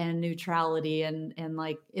neutrality and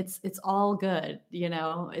like it's all good, you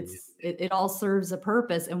know. It all serves a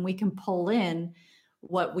purpose, and we can pull in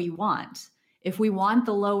what we want. If we want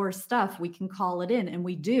the lower stuff, we can call it in, and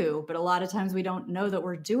we do, but a lot of times we don't know that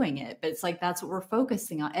we're doing it. But it's like that's what we're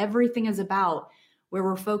focusing on. Everything is about where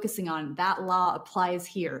we're focusing on. That law applies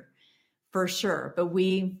here for sure. But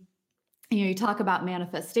we, you know, you talk about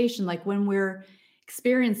manifestation, like when we're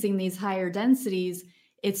experiencing these higher densities,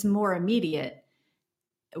 it's more immediate.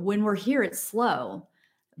 When we're here, it's slow,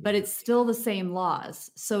 but it's still the same laws.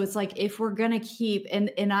 So it's like, if we're going to keep,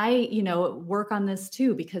 and I, you know, work on this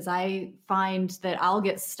too, because I find that I'll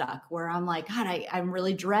get stuck where I'm like, God, I'm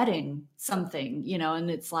really dreading something, you know, and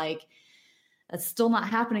it's like, that's still not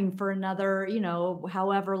happening for another, you know,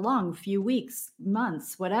 however long, few weeks,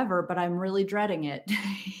 months, whatever, but I'm really dreading it,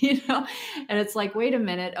 you know? And it's like, wait a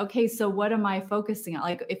minute. Okay. So what am I focusing on?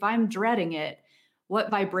 Like, if I'm dreading it, what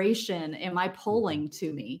vibration am I pulling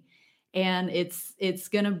to me? And it's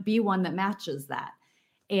going to be one that matches that.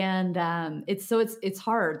 And it's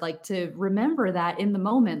hard, like, to remember that in the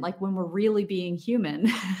moment, like when we're really being human,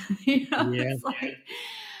 you know. Yeah. It's like,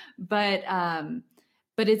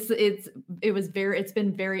 but it's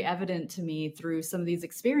been very evident to me through some of these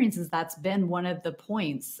experiences. That's been one of the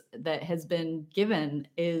points that has been given,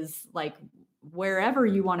 is like, wherever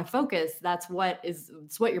you want to focus, it's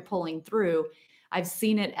what you're pulling through. I've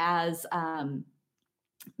seen it as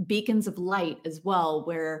beacons of light as well,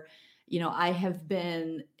 where, you know, I have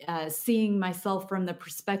been seeing myself from the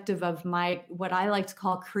perspective of what I like to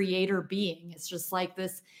call creator being. It's just like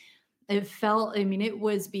this. It felt, I mean, it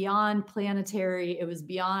was beyond planetary. It was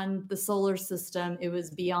beyond the solar system. It was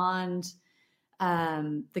beyond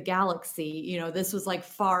the galaxy. You know, this was like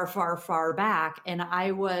far, far, far back. And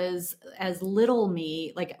I was, as little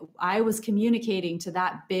me, like I was communicating to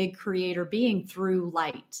that big creator being through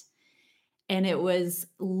light. And it was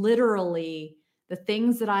literally the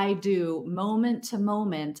things that I do moment to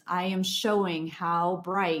moment. I am showing how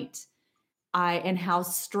bright and how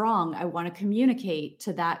strong I want to communicate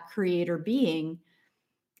to that creator being.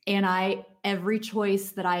 And every choice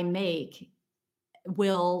that I make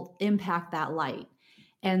will impact that light.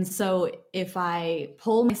 And so if I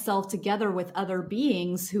pull myself together with other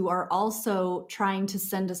beings who are also trying to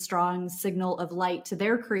send a strong signal of light to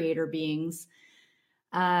their creator beings,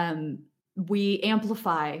 we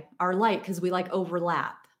amplify our light because we like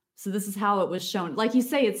overlap. So this is how it was shown. Like you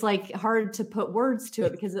say, it's like hard to put words to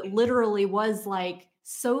it because it literally was like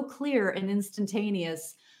so clear and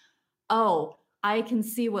instantaneous. Oh, I can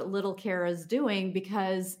see what little Kara's doing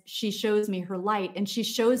because she shows me her light, and she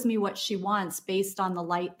shows me what she wants based on the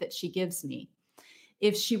light that she gives me.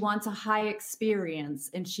 If she wants a high experience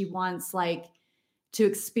and she wants like to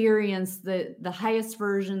experience the highest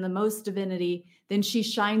version, the most divinity, then she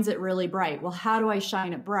shines it really bright. Well, how do I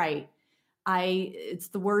shine it bright? It's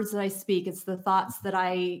the words that I speak. It's the thoughts that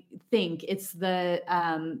I think. It's the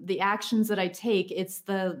actions that I take. It's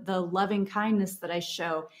the loving kindness that I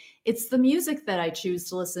show. It's the music that I choose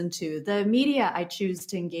to listen to, the media I choose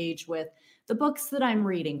to engage with, the books that I'm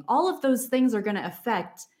reading. All of those things are going to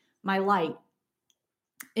affect my light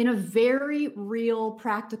in a very real,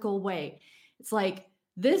 practical way. It's like,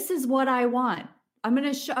 this is what I want. I'm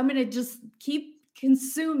going to just keep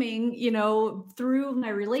consuming, you know, through my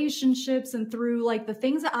relationships and through like the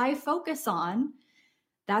things that I focus on.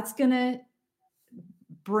 That's going to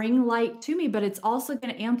bring light to me, but it's also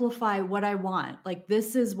going to amplify what I want. Like,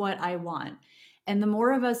 this is what I want. And the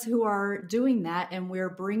more of us who are doing that, and we're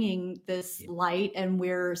bringing this light, and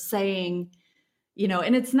we're saying,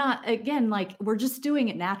 and it's not, again, like, we're just doing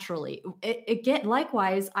it naturally.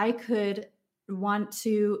 Likewise, I could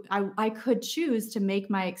choose to make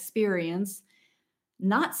my experience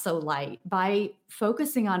not so light by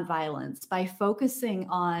focusing on violence, by focusing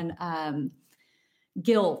on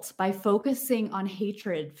guilt, by focusing on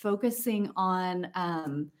hatred, focusing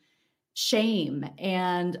on shame,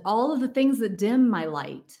 and all of the things that dim my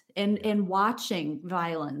light, and watching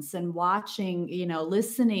violence, and watching,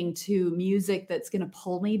 listening to music that's going to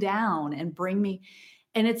pull me down and bring me.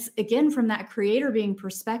 And it's, again, from that creator being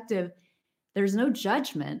perspective, there's no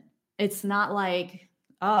judgment. It's not like,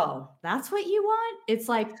 oh, that's what you want. It's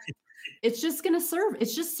like, it's just going to serve.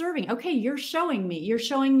 It's just serving. Okay, you're showing me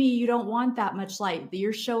you don't want that much light.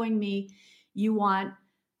 You're showing me you want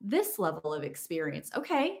this level of experience.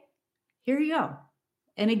 Okay, here you go.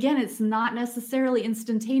 And again, it's not necessarily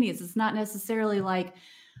instantaneous. It's not necessarily like,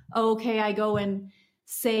 oh, okay, I go and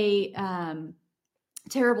say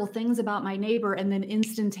terrible things about my neighbor, and then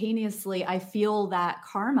instantaneously I feel that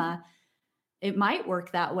karma. It might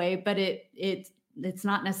work that way, but it's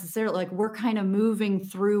not necessarily. Like, we're kind of moving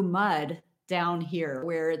through mud down here,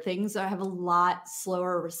 where things have a lot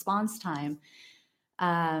slower response time.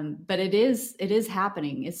 But it is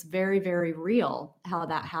happening. It's very, very real how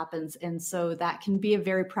that happens. And so that can be a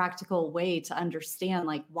very practical way to understand,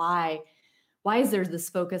 like, why is there this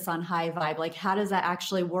focus on high vibe? Like, how does that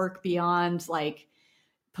actually work beyond, like,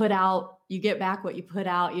 put out, you get back what you put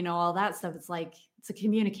out, all that stuff. It's like, it's a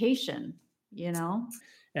communication,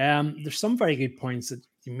 There's some very good points that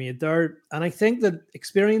you made there. And I think that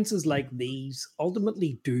experiences like these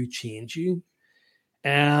ultimately do change you.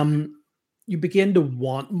 You begin to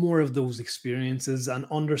want more of those experiences, and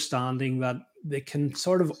understanding that they can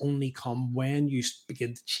sort of only come when you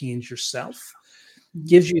begin to change yourself.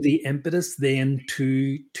 Gives you the impetus then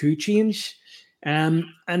to change. And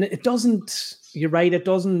it doesn't, you're right, it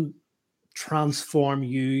doesn't transform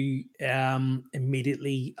you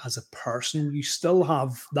immediately as a person. You still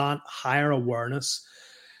have that higher awareness.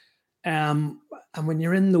 And when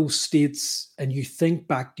you're in those states and you think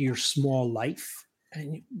back to your small life,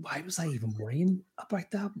 and why was I even worrying about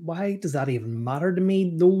that? Why does that even matter to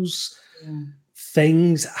me? Those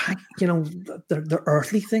things, they're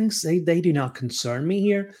earthly things. They do not concern me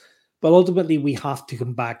here. But ultimately, we have to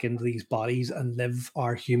come back into these bodies and live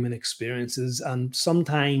our human experiences. And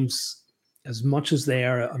sometimes, as much as they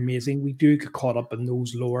are amazing, we do get caught up in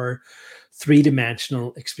those lower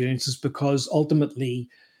three-dimensional experiences, because ultimately,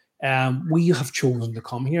 we have chosen to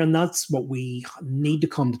come here, and that's what we need to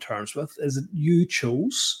come to terms with, is that you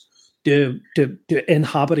chose to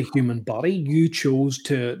inhabit a human body. You chose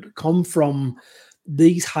to come from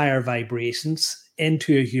these higher vibrations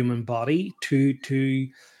into a human body to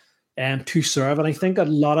serve. And I think a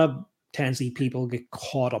lot of tendency people get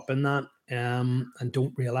caught up in that and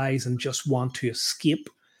don't realize, and just want to escape.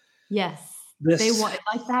 Yes. They want,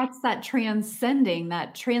 like, that's that transcending,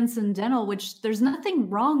 that transcendental, which there's nothing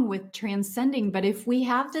wrong with transcending. But if we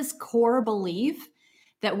have this core belief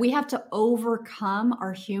that we have to overcome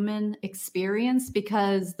our human experience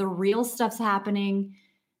because the real stuff's happening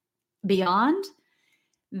beyond,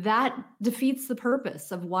 that defeats the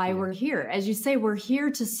purpose of why we're here. As you say, we're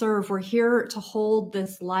here to serve. We're here to hold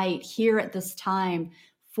this light here at this time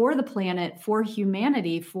for the planet, for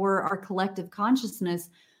humanity, for our collective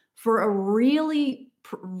consciousness, for a really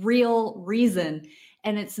real reason.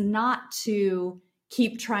 And it's not to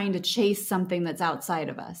keep trying to chase something that's outside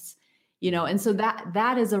of us, and so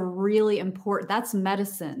that is a really important, that's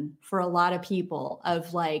medicine for a lot of people,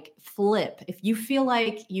 of like, flip. If you feel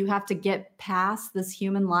like you have to get past this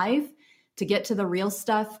human life to get to the real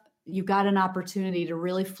stuff, you've got an opportunity to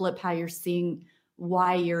really flip how you're seeing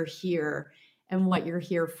why you're here and what you're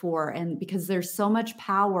here for. And because there's so much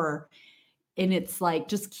power, and it's like,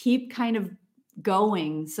 just keep kind of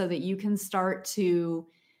going so that you can start to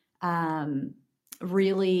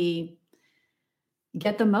really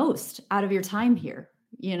get the most out of your time here.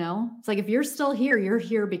 It's like, if you're still here, you're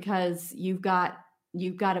here because you've got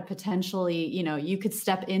to potentially, you could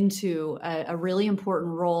step into a really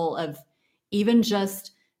important role of even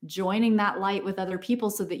just joining that light with other people,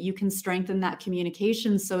 so that you can strengthen that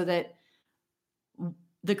communication, so that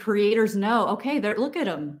the creators know, okay, look at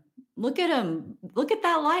them. Look at them. Look at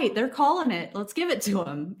that light. They're calling it. Let's give it to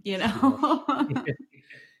them,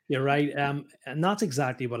 You're right. And that's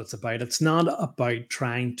exactly what it's about. It's not about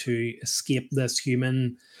trying to escape this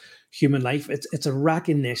human life. It's a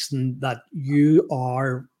recognition that you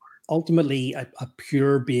are ultimately a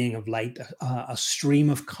pure being of light, a stream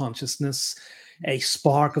of consciousness, a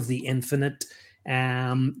spark of the infinite.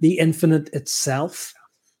 the infinite itself.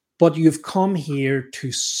 But you've come here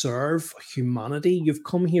to serve humanity. You've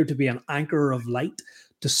come here to be an anchor of light,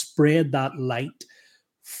 to spread that light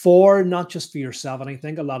for not just for yourself. And I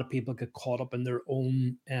think a lot of people get caught up in their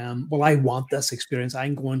own, well, I want this experience.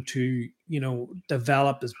 I'm going to,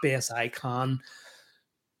 develop as best I can.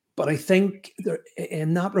 But I think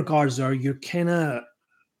in that regards, you're kind of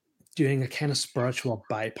doing a kind of spiritual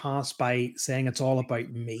bypass by saying it's all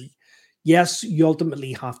about me. Yes, you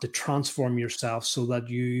ultimately have to transform yourself so that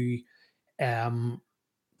you um,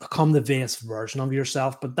 become the best version of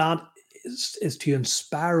yourself, but that is to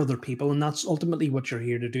inspire other people, and that's ultimately what you're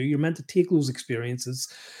here to do. You're meant to take those experiences,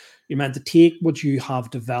 you're meant to take what you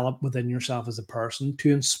have developed within yourself as a person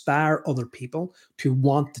to inspire other people to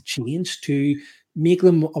want to change, to make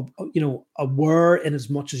them aware in as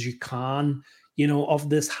much as you can, of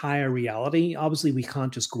this higher reality. Obviously we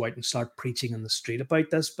can't just go out and start preaching in the street about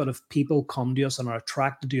this, but if people come to us and are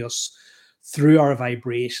attracted to us through our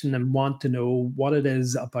vibration and want to know what it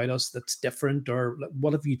is about us that's different, or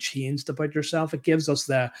what have you changed about yourself, it gives us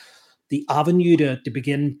the avenue to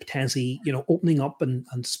begin potentially, opening up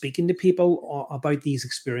and speaking to people about these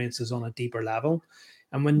experiences on a deeper level.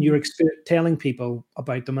 And when you're telling people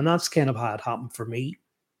about them, and that's kind of how it happened for me,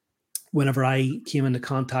 whenever I came into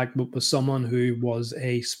contact with someone who was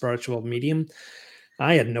a spiritual medium,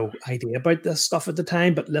 I had no idea about this stuff at the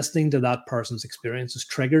time, but listening to that person's experiences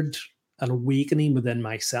triggered an awakening within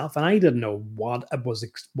myself, and I didn't know what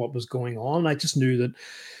was going on. I just knew that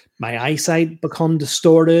my eyesight become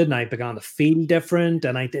distorted, and I began to feel different,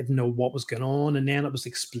 and I didn't know what was going on. And then it was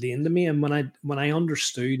explained to me, and when I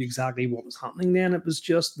understood exactly what was happening, then it was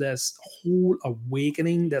just this whole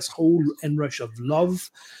awakening, this whole inrush of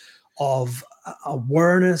love, of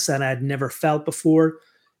awareness that I'd never felt before.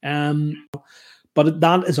 But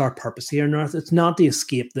that is our purpose here on Earth. It's not to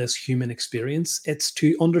escape this human experience. It's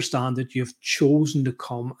to understand that you've chosen to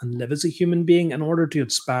come and live as a human being in order to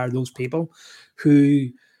inspire those people who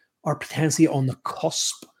are potentially on the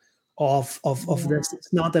cusp of this.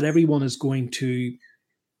 It's not that everyone is going to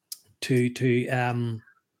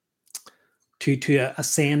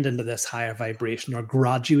ascend into this higher vibration or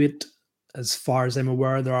graduate. As far as I'm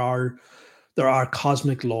aware, there are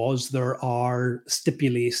cosmic laws, there are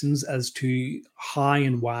stipulations as to how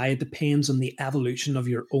and why. It depends on the evolution of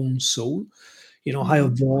your own soul. How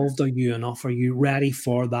evolved are you enough? Are you ready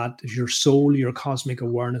for that? Is your soul, your cosmic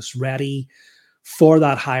awareness ready for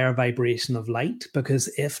that higher vibration of light? Because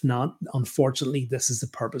if not, unfortunately, this is the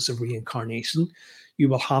purpose of reincarnation. You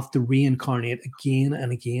will have to reincarnate again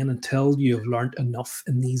and again until you have learned enough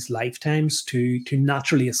in these lifetimes to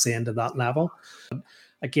naturally ascend to that level.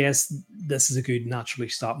 I guess this is a good naturally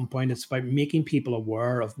stopping point. It's about making people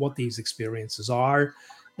aware of what these experiences are,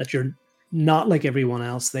 that you're not like everyone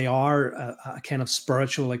else. They are a kind of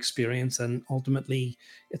spiritual experience. And ultimately,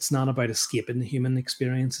 it's not about escaping the human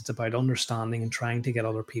experience. It's about understanding and trying to get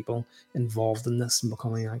other people involved in this and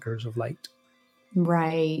becoming anchors of light.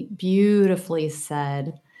 Right. Beautifully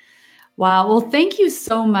said. Wow. Well, thank you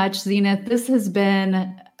so much, Zenith. This has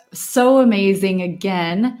been so amazing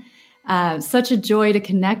again. Such a joy to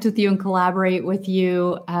connect with you and collaborate with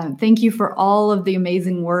you. Thank you for all of the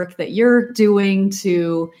amazing work that you're doing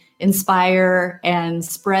to inspire and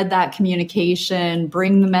spread that communication,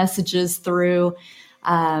 bring the messages through.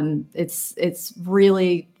 It's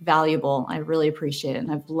really valuable. I really appreciate it.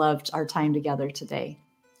 And I've loved our time together today.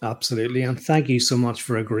 Absolutely. And thank you so much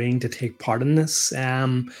for agreeing to take part in this.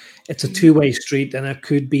 It's a two-way street, and it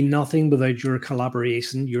could be nothing without your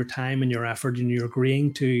collaboration, your time and your effort, and your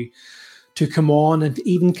agreeing to come on and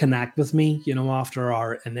even connect with me, after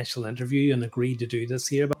our initial interview, and agree to do this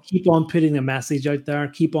here. But keep on putting the message out there.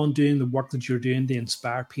 Keep on doing the work that you're doing to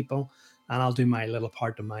inspire people, and I'll do my little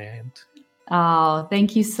part on my end. Oh,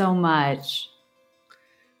 thank you so much.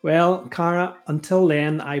 Well, Cara, until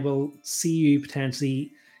then, I will see you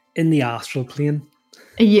potentially in the astral plane.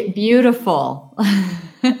 Beautiful.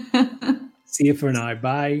 See you for now.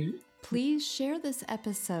 Bye. Please share this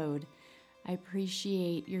episode. I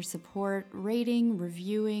appreciate your support, rating,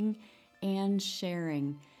 reviewing, and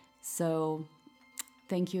sharing. So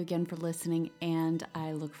thank you again for listening, and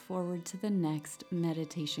I look forward to the next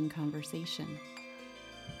meditation conversation.